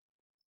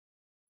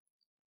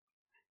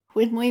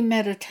When we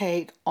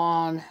meditate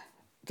on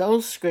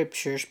those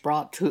scriptures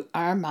brought to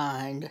our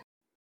mind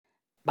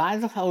by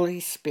the Holy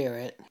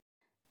Spirit,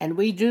 and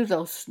we do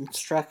those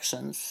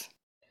instructions,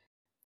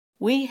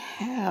 we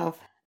have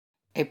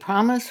a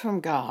promise from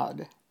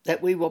God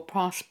that we will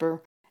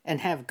prosper and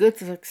have good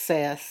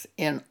success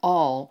in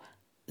all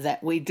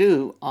that we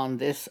do on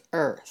this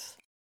earth.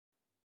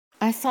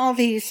 I saw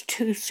these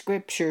two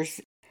scriptures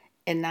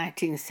in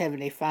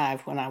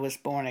 1975 when I was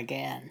born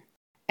again,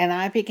 and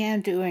I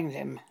began doing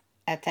them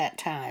at that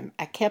time.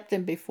 I kept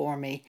them before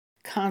me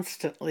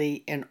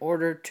constantly in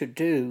order to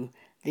do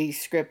these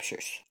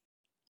scriptures.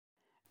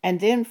 And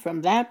then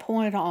from that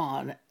point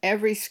on,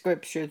 every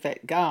scripture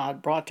that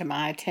God brought to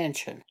my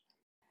attention,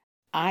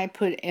 I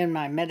put in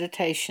my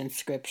meditation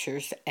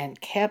scriptures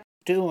and kept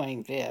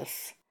doing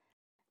this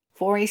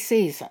for a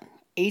season,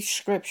 each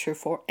scripture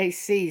for a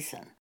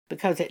season,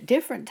 because at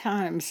different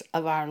times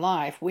of our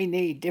life we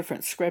need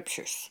different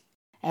scriptures.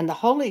 And the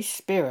Holy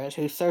Spirit,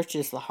 who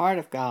searches the heart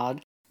of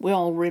God,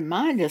 will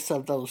remind us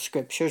of those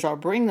scriptures or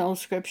bring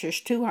those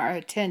scriptures to our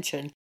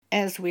attention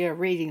as we are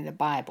reading the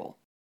Bible.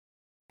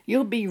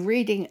 You'll be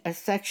reading a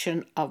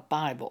section of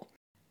Bible,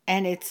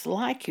 and it's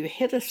like you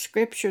hit a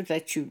scripture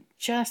that you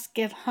just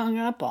get hung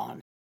up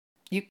on.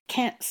 You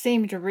can't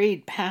seem to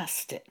read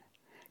past it.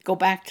 Go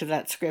back to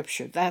that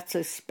scripture. That's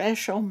a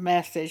special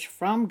message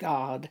from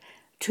God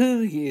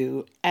to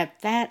you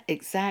at that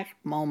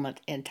exact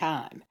moment in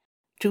time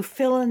to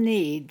fill a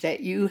need that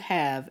you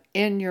have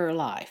in your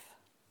life.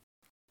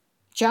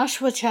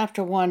 Joshua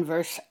chapter 1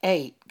 verse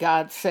 8,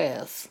 God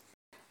says,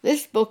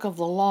 "This book of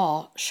the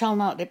law shall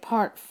not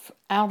depart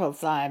out of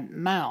thy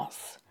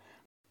mouth,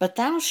 but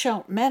thou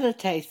shalt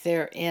meditate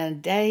therein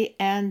day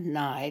and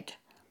night,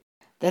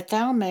 that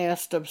thou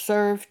mayest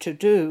observe to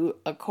do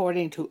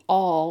according to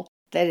all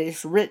that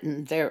is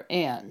written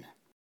therein.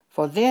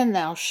 For then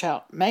thou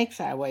shalt make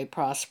thy way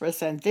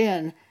prosperous, and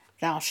then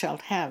thou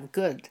shalt have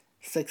good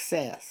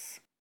success."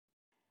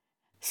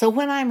 So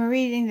when I'm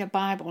reading the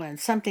Bible and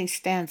something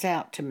stands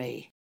out to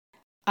me,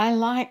 I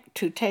like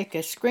to take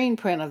a screen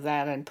print of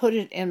that and put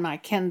it in my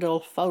Kindle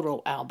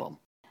photo album.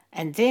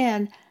 And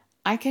then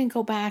I can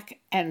go back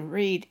and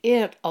read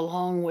it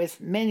along with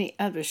many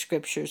other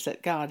scriptures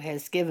that God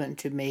has given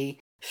to me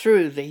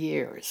through the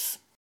years.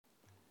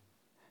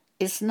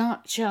 It's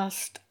not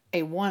just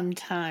a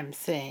one-time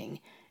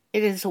thing.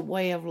 It is a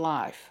way of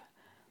life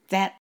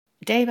that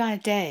day by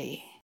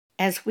day,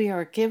 as we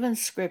are given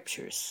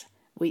scriptures,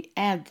 we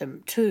add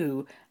them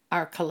to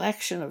our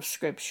collection of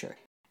scripture.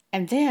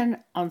 And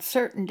then on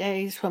certain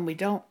days when we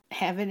don't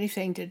have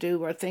anything to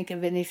do or think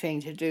of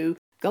anything to do,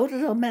 go to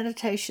the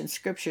meditation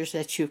scriptures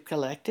that you've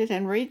collected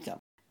and read them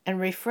and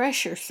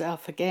refresh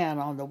yourself again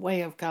on the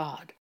way of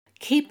God,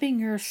 keeping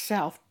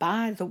yourself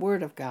by the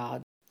word of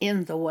God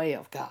in the way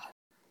of God.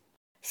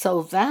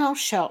 "So thou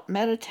shalt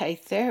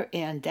meditate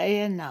therein day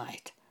and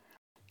night,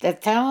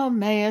 that thou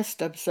mayest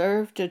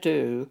observe to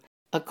do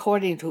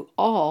according to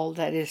all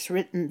that is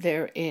written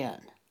therein.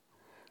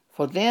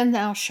 For then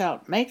thou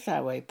shalt make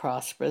thy way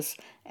prosperous,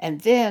 and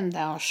then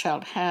thou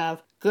shalt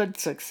have good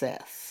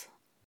success."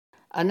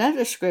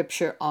 Another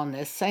scripture on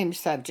this same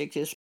subject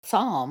is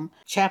Psalm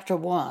chapter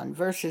 1,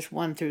 verses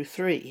 1 through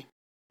 3.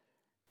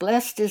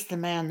 "Blessed is the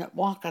man that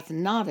walketh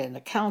not in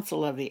the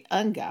counsel of the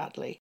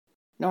ungodly,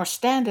 nor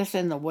standeth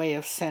in the way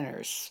of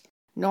sinners,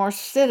 nor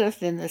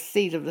sitteth in the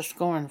seat of the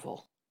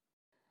scornful.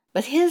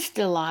 But his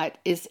delight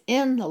is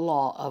in the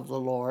law of the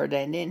Lord,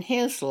 and in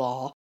his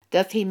law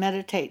doth he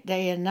meditate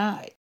day and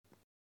night.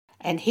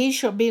 And he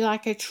shall be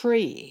like a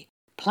tree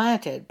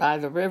planted by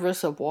the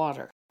rivers of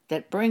water,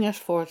 that bringeth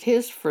forth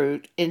his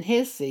fruit in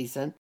his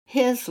season.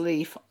 His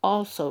leaf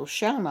also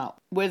shall not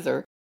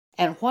wither,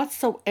 and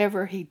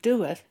whatsoever he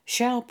doeth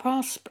shall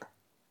prosper.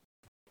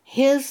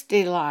 His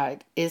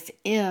delight is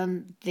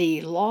in the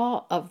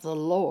law of the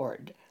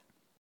Lord,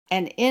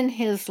 and in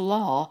his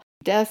law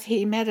doth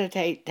he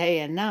meditate day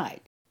and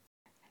night."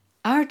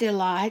 Our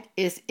delight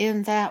is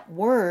in that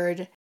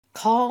word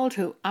called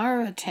to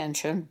our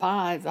attention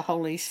by the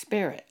Holy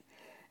Spirit,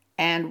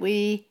 and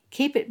we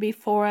keep it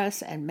before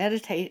us and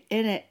meditate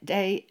in it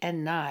day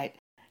and night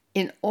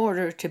in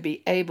order to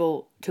be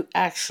able to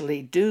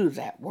actually do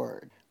that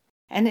word.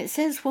 And it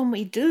says when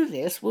we do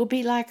this, we'll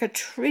be like a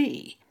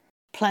tree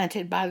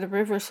planted by the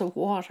rivers of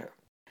water.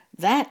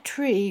 That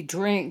tree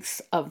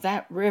drinks of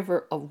that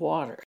river of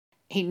water.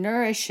 He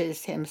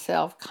nourishes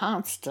himself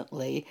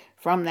constantly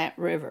from that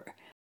river.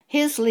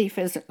 His leaf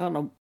isn't going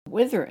to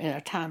wither in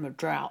a time of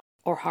drought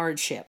or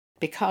hardship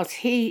because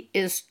he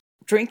is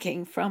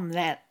drinking from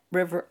that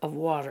river of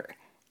water.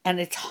 And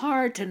it's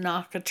hard to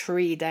knock a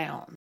tree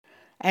down.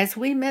 As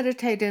we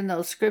meditate in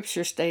those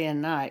scriptures day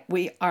and night,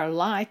 we are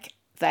like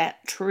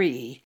that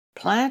tree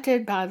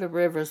planted by the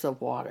rivers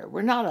of water.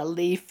 We're not a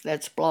leaf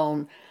that's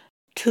blown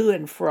to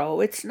and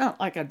fro. It's not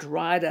like a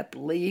dried up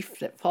leaf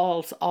that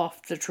falls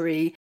off the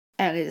tree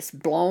and is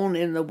blown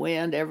in the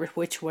wind every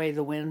which way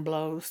the wind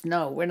blows.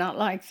 No, we're not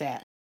like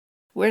that.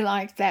 We're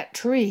like that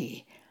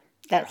tree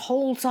that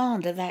holds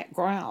on to that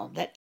ground,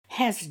 that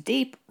has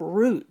deep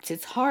roots.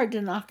 It's hard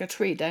to knock a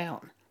tree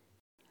down.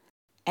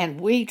 And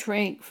we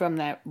drink from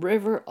that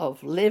river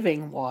of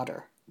living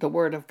water, the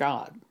Word of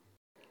God.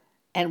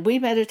 And we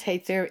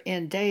meditate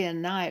therein day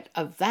and night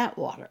of that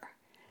water.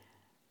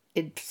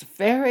 It's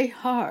very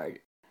hard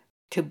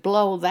to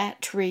blow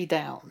that tree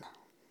down.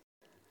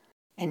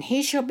 And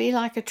he shall be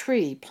like a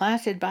tree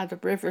planted by the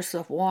rivers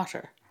of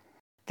water,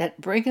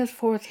 that bringeth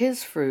forth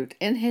his fruit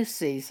in his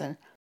season.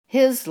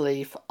 His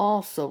leaf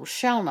also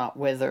shall not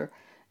wither,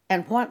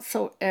 and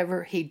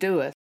whatsoever he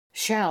doeth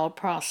shall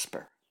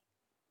prosper.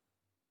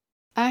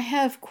 I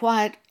have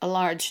quite a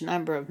large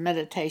number of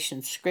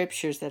meditation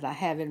scriptures that I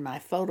have in my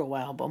photo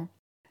album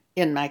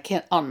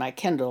on my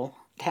Kindle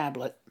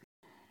tablet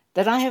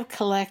that I have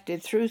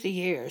collected through the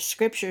years,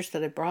 scriptures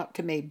that are brought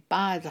to me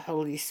by the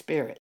Holy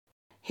Spirit.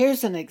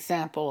 Here's an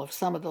example of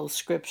some of those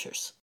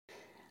scriptures.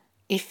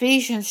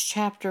 Ephesians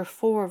chapter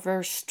 4,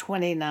 verse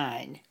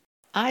 29.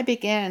 I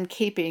began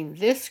keeping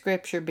this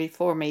scripture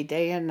before me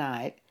day and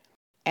night,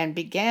 and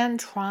began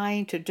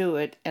trying to do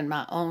it in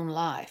my own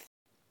life.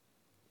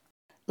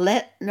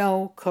 Let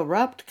no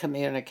corrupt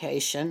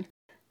communication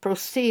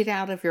proceed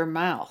out of your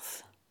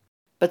mouth,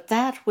 but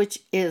that which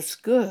is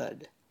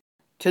good,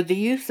 to the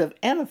use of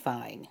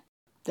edifying,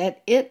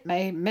 that it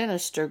may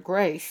minister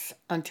grace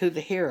unto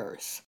the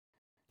hearers.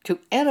 To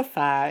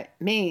edify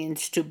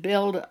means to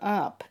build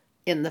up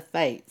in the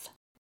faith,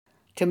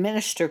 to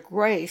minister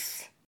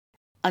grace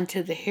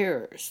unto the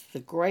hearers, the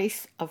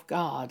grace of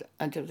God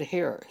unto the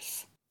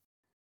hearers.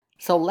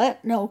 So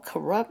let no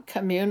corrupt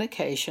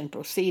communication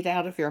proceed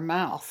out of your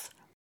mouth,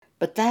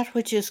 but that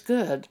which is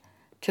good,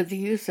 to the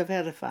use of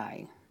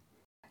edifying,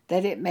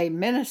 that it may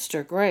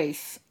minister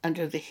grace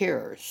unto the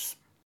hearers.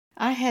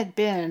 I had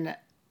been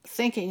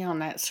thinking on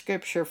that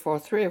scripture for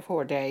 3 or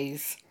 4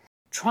 days,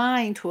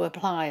 trying to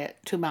apply it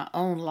to my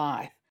own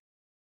life.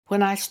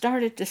 When I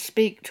started to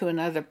speak to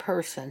another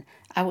person,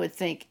 I would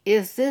think,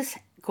 is this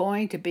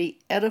going to be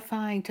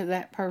edifying to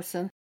that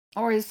person,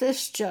 or is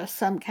this just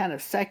some kind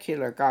of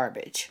secular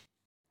garbage?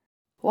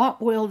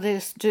 What will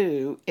this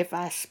do if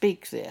I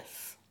speak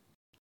this?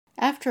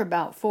 After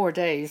about 4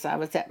 days, I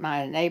was at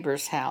my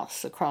neighbor's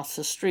house across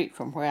the street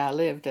from where I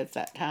lived at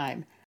that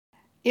time.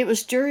 It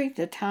was during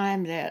the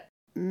time that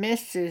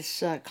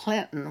Mrs.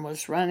 Clinton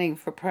was running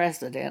for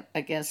president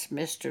against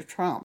Mr.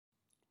 Trump.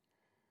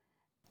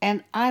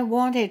 And I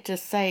wanted to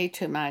say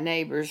to my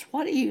neighbors,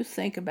 what do you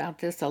think about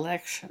this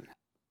election?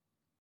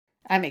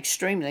 I'm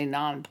extremely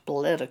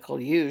non-political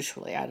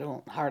usually. I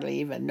don't hardly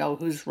even know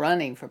who's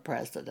running for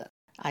president.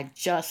 I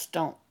just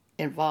don't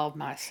involve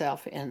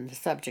myself in the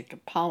subject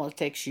of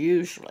politics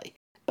usually.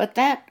 But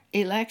that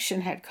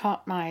election had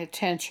caught my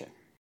attention.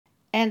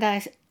 And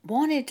I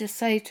wanted to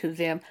say to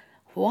them,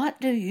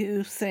 what do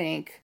you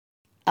think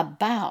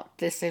about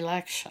this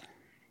election?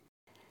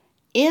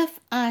 If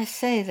I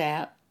say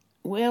that,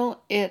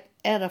 will it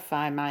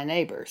edify my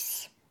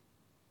neighbors?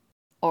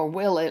 Or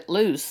will it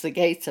loose the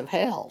gates of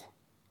hell?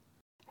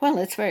 Well,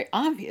 it's very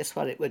obvious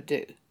what it would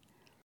do.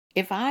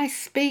 If I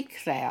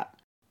speak that,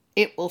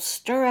 it will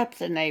stir up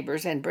the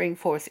neighbors and bring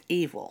forth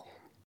evil,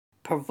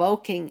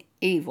 provoking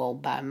evil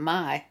by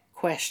my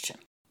question.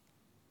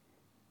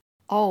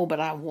 Oh, but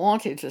I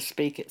wanted to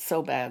speak it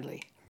so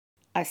badly.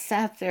 I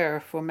sat there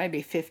for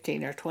maybe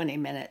 15 or 20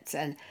 minutes,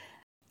 and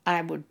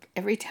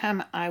every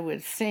time I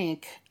would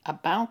think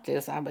about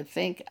this, I would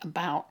think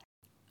about,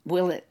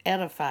 will it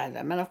edify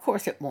them? And of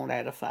course it won't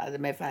edify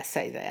them if I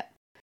say that.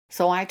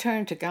 So I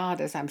turned to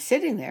God as I'm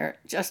sitting there,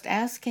 just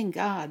asking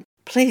God,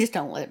 please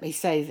don't let me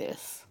say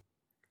this.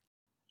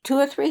 2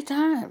 or 3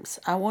 times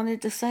I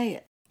wanted to say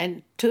it,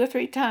 and 2 or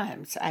 3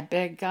 times I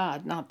begged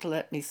God not to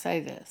let me say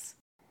this.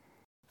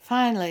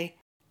 Finally,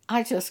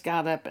 I just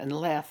got up and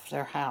left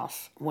their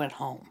house, went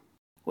home,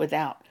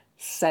 without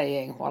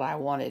saying what I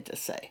wanted to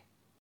say.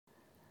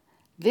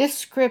 This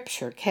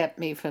scripture kept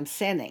me from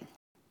sinning.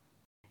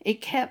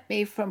 It kept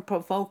me from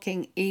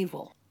provoking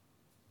evil.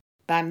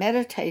 By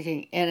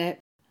meditating in it,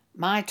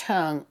 my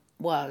tongue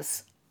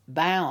was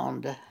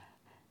bound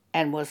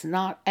and was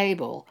not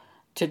able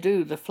to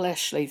do the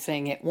fleshly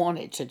thing it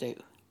wanted to do.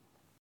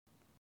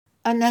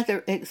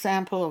 Another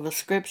example of a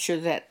scripture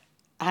that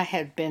I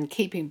had been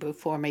keeping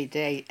before me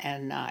day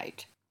and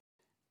night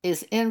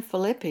is in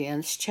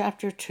Philippians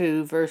chapter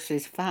 2,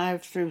 verses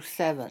 5 through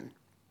 7.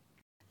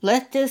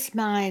 Let this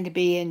mind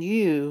be in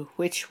you,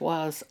 which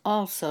was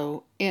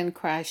also in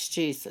Christ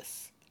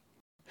Jesus,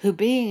 who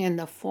being in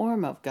the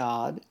form of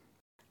God,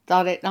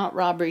 thought it not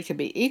robbery to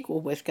be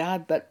equal with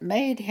God, but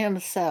made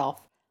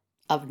himself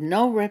of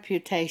no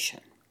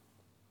reputation.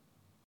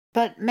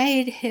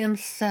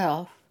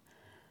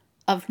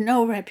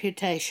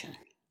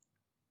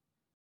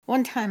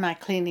 One time my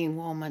cleaning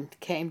woman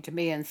came to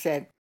me and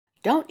said,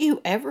 don't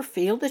you ever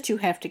feel that you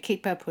have to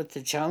keep up with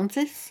the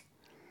Joneses?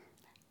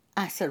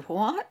 I said,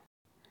 what?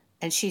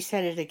 And she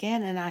said it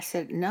again, and I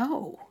said,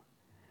 no.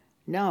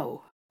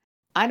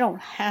 I don't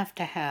have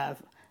to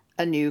have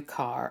a new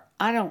car.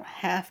 I don't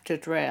have to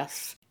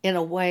dress in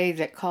a way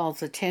that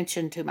calls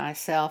attention to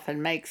myself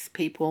and makes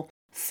people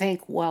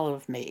think well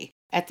of me.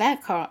 At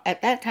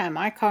that time,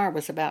 my car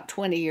was about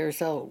 20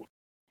 years old.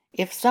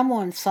 If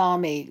someone saw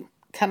me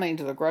coming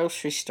to the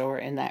grocery store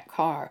in that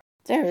car,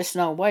 there is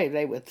no way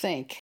they would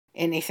think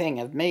anything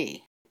of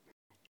me.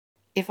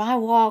 If I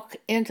walk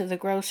into the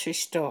grocery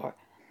store,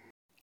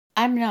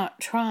 I'm not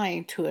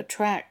trying to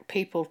attract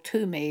people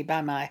to me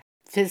by my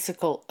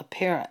physical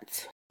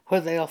appearance,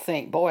 where they'll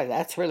think, boy,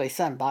 that's really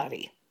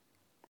somebody.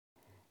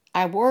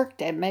 I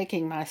worked at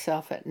making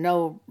myself at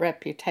no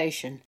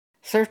reputation,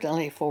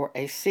 certainly for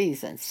a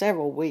season,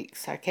 several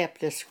weeks. I kept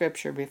this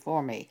scripture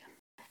before me.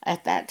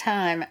 At that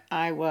time,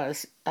 I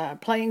was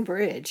playing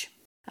bridge.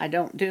 I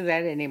don't do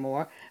that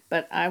anymore,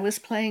 but I was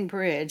playing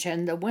bridge,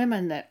 and the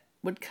women that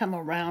would come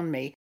around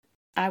me,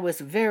 I was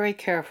very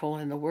careful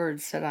in the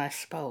words that I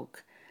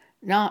spoke,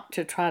 not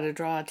to try to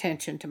draw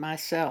attention to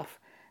myself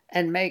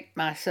and make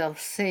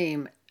myself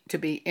seem to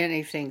be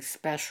anything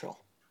special.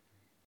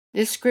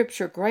 This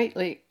scripture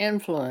greatly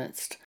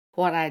influenced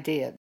what I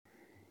did.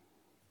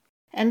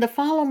 And the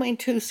following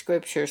two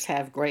scriptures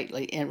have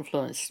greatly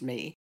influenced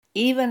me,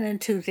 even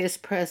into this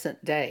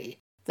present day.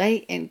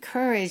 They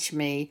encourage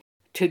me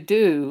to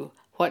do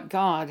what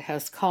God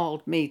has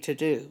called me to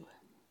do.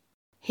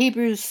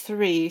 Hebrews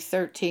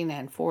 3:13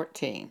 and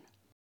 14.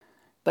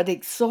 But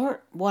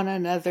exhort one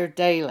another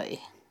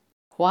daily,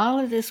 while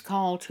it is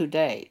called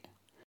today,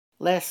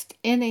 lest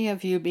any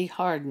of you be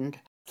hardened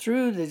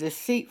through the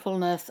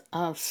deceitfulness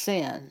of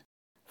sin.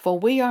 For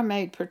we are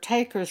made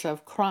partakers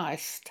of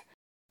Christ,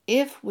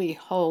 if we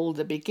hold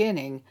the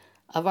beginning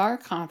of our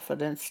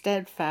confidence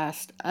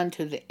steadfast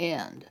unto the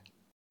end.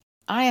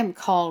 I am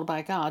called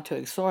by God to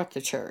exhort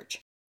the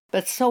church,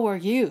 but so are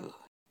you.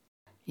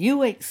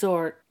 You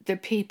exhort the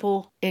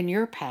people in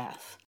your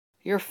path,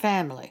 your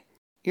family,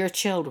 your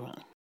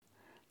children,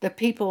 the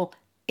people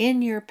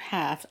in your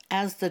path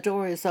as the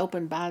door is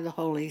opened by the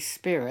Holy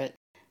Spirit.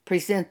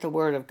 Present the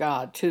Word of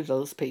God to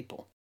those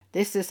people.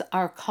 This is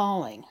our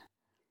calling.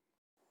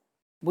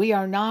 We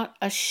are not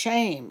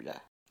ashamed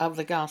of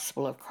the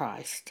gospel of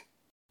Christ.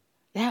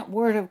 That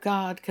Word of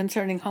God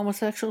concerning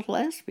homosexual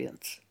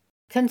lesbians,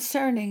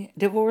 concerning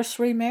divorce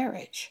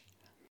remarriage.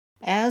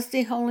 As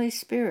the Holy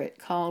Spirit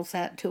calls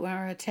that to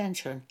our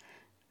attention,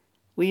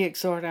 we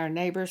exhort our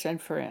neighbors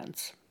and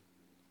friends.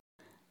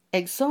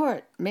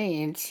 Exhort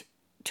means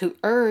to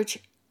urge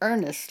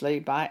earnestly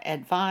by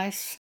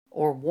advice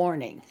or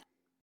warning.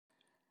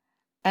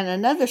 And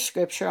another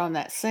scripture on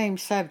that same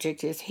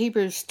subject is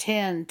Hebrews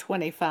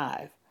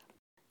 10:25.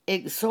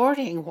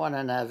 Exhorting one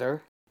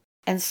another,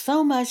 and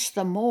so much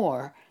the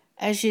more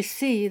as you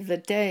see the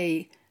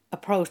day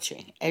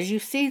approaching. As you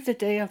see the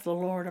day of the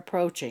Lord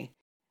approaching,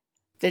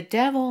 the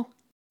devil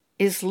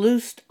is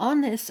loosed on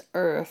this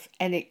earth,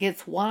 and it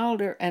gets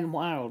wilder and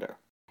wilder.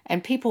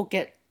 And people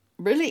get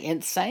really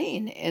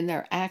insane in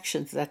their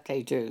actions that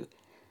they do.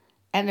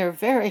 And they're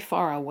very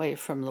far away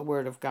from the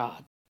Word of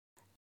God.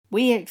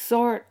 We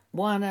exhort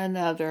one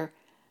another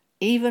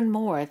even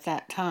more at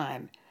that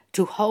time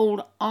to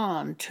hold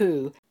on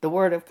to the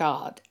Word of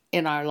God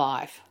in our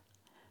life,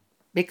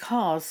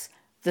 because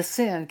the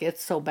sin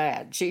gets so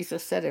bad.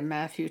 Jesus said in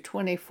Matthew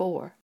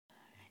 24,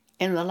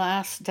 in the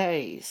last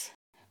days,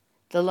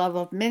 the love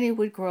of many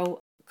would grow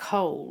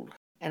cold,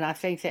 and I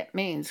think that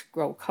means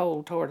grow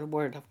cold toward the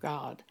Word of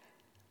God,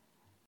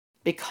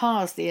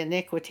 because the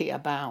iniquity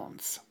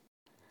abounds.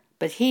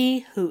 But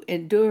he who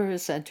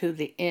endures unto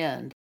the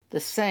end, the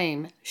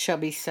same shall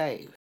be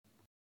saved.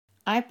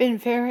 I've been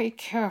very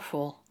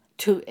careful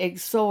to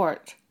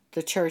exhort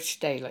the church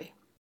daily,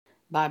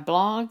 by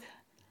blog,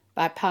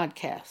 by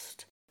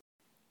podcast.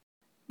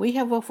 We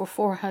have over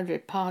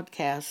 400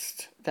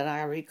 podcasts that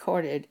I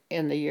recorded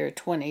in the year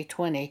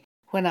 2020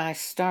 when I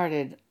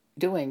started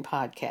doing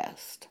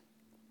podcasts.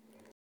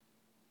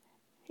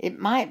 You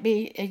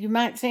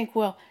might think,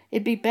 well,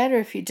 it'd be better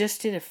if you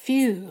just did a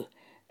few.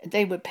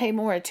 They would pay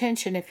more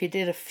attention if you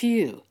did a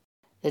few.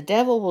 The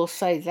devil will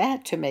say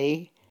that to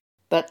me,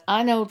 but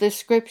I know this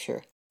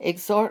scripture.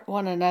 Exhort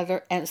one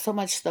another, and so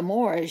much the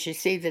more as you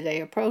see the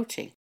day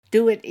approaching.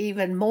 Do it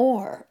even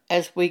more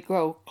as we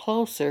grow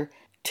closer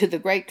to the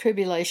great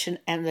tribulation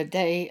and the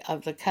day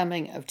of the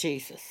coming of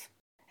Jesus.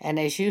 And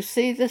as you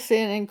see the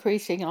sin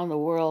increasing on the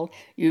world,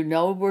 you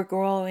know we're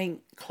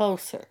growing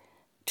closer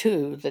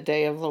to the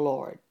day of the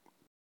Lord.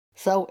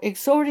 So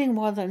exhorting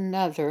one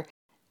another,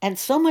 and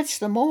so much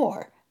the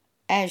more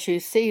as you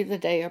see the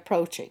day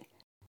approaching.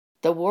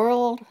 The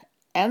world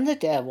and the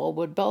devil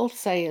would both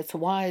say it's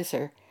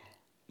wiser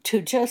to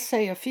just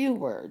say a few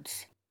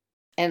words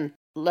and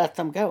let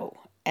them go,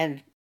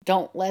 and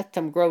don't let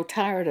them grow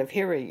tired of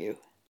hearing you.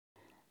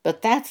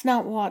 But that's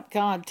not what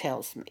God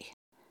tells me.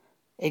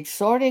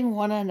 Exhorting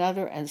one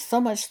another, and so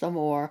much the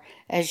more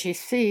as you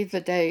see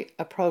the day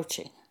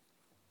approaching.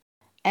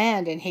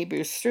 And in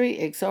Hebrews 3,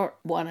 exhort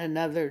one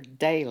another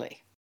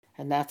daily.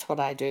 And that's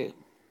what I do.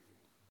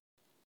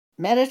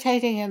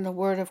 Meditating in the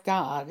Word of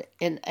God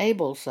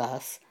enables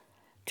us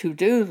to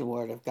do the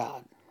Word of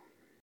God.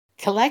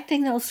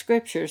 Collecting those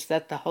scriptures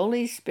that the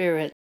Holy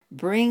Spirit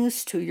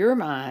brings to your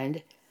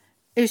mind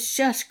is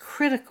just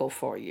critical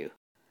for you.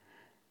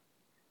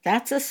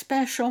 That's a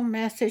special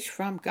message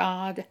from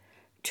God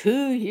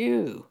to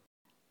you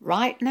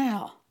right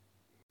now,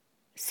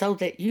 so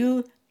that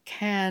you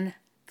can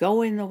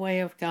go in the way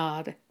of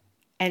God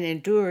and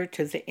endure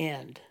to the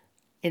end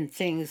in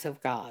things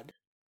of God.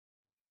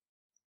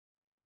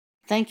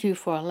 Thank you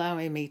for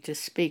allowing me to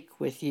speak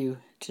with you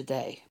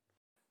today.